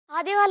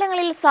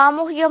ആദ്യകാലങ്ങളിൽ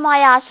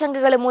സാമൂഹികമായ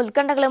ആശങ്കകളും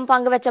ഉത്കണ്ഠകളും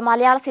പങ്കുവച്ച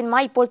മലയാള സിനിമ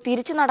ഇപ്പോൾ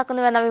തിരിച്ചു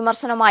നടക്കുന്നുവെന്ന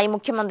വിമർശനവുമായി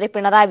മുഖ്യമന്ത്രി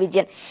പിണറായി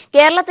വിജയൻ.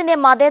 കേരളത്തിന്റെ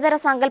മതേതര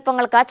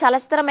സങ്കല്പങ്ങൾക്ക്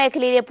ചലച്ചിത്ര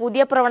മേഖലയിലെ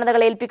പുതിയ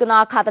പ്രവണതകൾ ഏൽപ്പിക്കുന്ന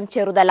ആഘാതം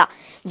ചെറുതല്ല.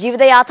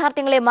 ജീവിത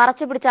യാഥാർത്ഥ്യങ്ങളെ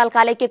മറച്ചുപിടിച്ചാൽ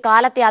കലയ്ക്ക്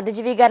കാലത്തെ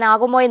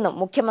അതിജീവിക്കാനാകുമോ എന്നും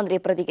മുഖ്യമന്ത്രി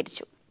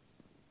പ്രതികരിച്ചു.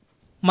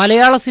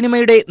 മലയാള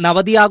സിനിമയുടെ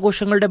നവതി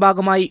ആഘോഷങ്ങളുടെ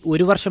ഭാഗമായി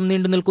ഒരു വർഷം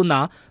നീണ്ടുനിൽക്കുന്ന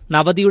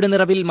നവതിയുടെ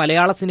നിറവിൽ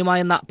മലയാള സിനിമ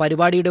എന്ന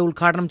പരിപാടിയുടെ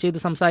ഉദ്ഘാടനം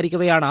ചെയ്ത്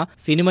സംസാരിക്കവെയാണ്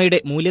സിനിമയുടെ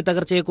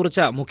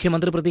മൂല്യത്തകർച്ചയെക്കുറിച്ച്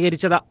മുഖ്യമന്ത്രി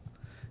പ്രതികരിച്ചത്.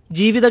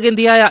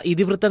 ജീവിതഗന്ധിയായ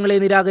ഇതിവൃത്തങ്ങളെ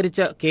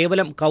നിരാകരിച്ച്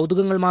കേവലം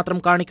കൗതുകങ്ങൾ മാത്രം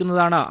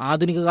കാണിക്കുന്നതാണ്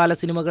ആധുനികകാല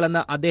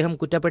സിനിമകളെന്ന് അദ്ദേഹം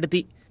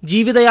കുറ്റപ്പെടുത്തി.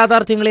 ജീവിത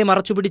യാഥാർത്ഥ്യങ്ങളെ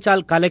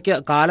മറച്ചുപിടിച്ചാൽ കലയ്ക്ക്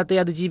കാലത്തെ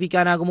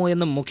അതിജീവിക്കാനാകുമോ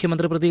എന്നും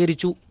മുഖ്യമന്ത്രി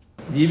പ്രതികരിച്ചു.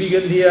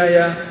 ജീവിതഗന്ധിയായ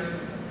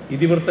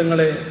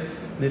ഇതിവൃത്തങ്ങളെ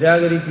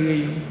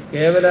നിരാകരിക്കുകയും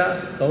കേവല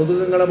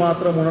കൗതുകങ്ങളെ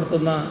മാത്രം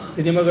ഉണർത്തുന്ന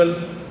സിനിമകൾ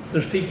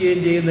സൃഷ്ടിക്കുകയും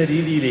ചെയ്യുന്ന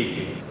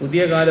രീതിയിലേക്ക്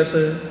പുതിയ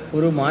കാലത്ത്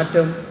ഒരു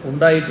മാറ്റം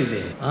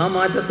ഉണ്ടായിട്ടില്ലേ? ആ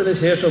മാറ്റത്തിന്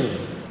ശേഷവും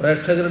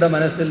പ്രേക്ഷകരുടെ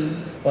മനസ്സിൽ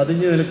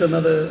പതിഞ്ഞു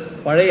നിൽക്കുന്നത്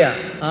പഴയ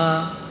ആ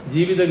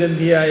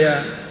ജീവിതഗന്ധിയായ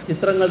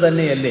ചിത്രങ്ങൾ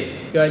തന്നെയല്ലേ?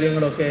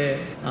 ഇക്കാര്യങ്ങളൊക്കെ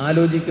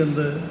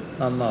ആലോചിക്കുന്നത്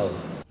നന്നാവും.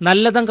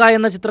 നല്ലതങ്ക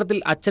എന്ന ചിത്രത്തിൽ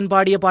അച്ഛൻ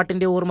പാടിയ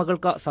പാട്ടിന്റെ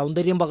ഓർമ്മകൾക്ക്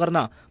സൗന്ദര്യം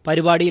പകർന്ന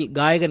പരിപാടിയിൽ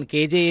ഗായകൻ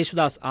KJ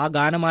യേശുദാസ് ആ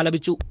ഗാനം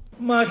ആലപിച്ചു.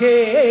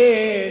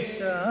 മഹേശ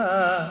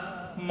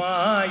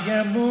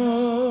മായമോ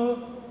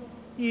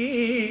ഈ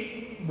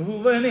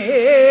ഭുവനേ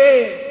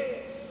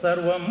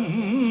സർവം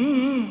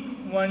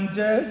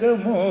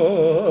വഞ്ചകമോ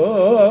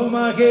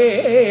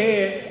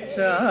മഹേശ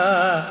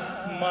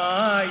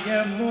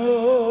മായമോ.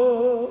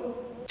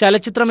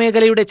 ചലച്ചിത്ര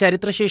മേഖലയുടെ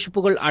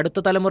ചരിത്രശേഷിപ്പുകൾ അടുത്ത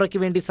തലമുറയ്ക്ക്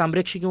വേണ്ടി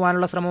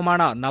സംരക്ഷിക്കുവാനുള്ള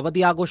ശ്രമമാണ്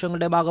നവതി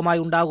ആഘോഷങ്ങളുടെ ഭാഗമായി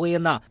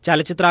ഉണ്ടാകുകയെന്ന്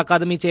ചലച്ചിത്ര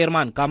അക്കാദമി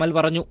ചെയർമാൻ കമൽ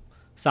പറഞ്ഞു.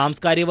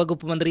 സാംസ്കാരിക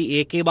വകുപ്പ് മന്ത്രി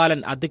AK ബാലൻ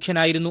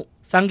അധ്യക്ഷനായിരുന്നു.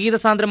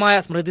 സംഗീതസാന്ദ്രമായ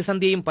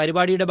സ്മൃതിസന്ധ്യയും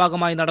പരിപാടിയുടെ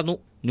ഭാഗമായി നടന്നു.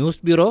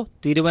 News bureau,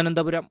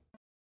 Thiruvananthapuram.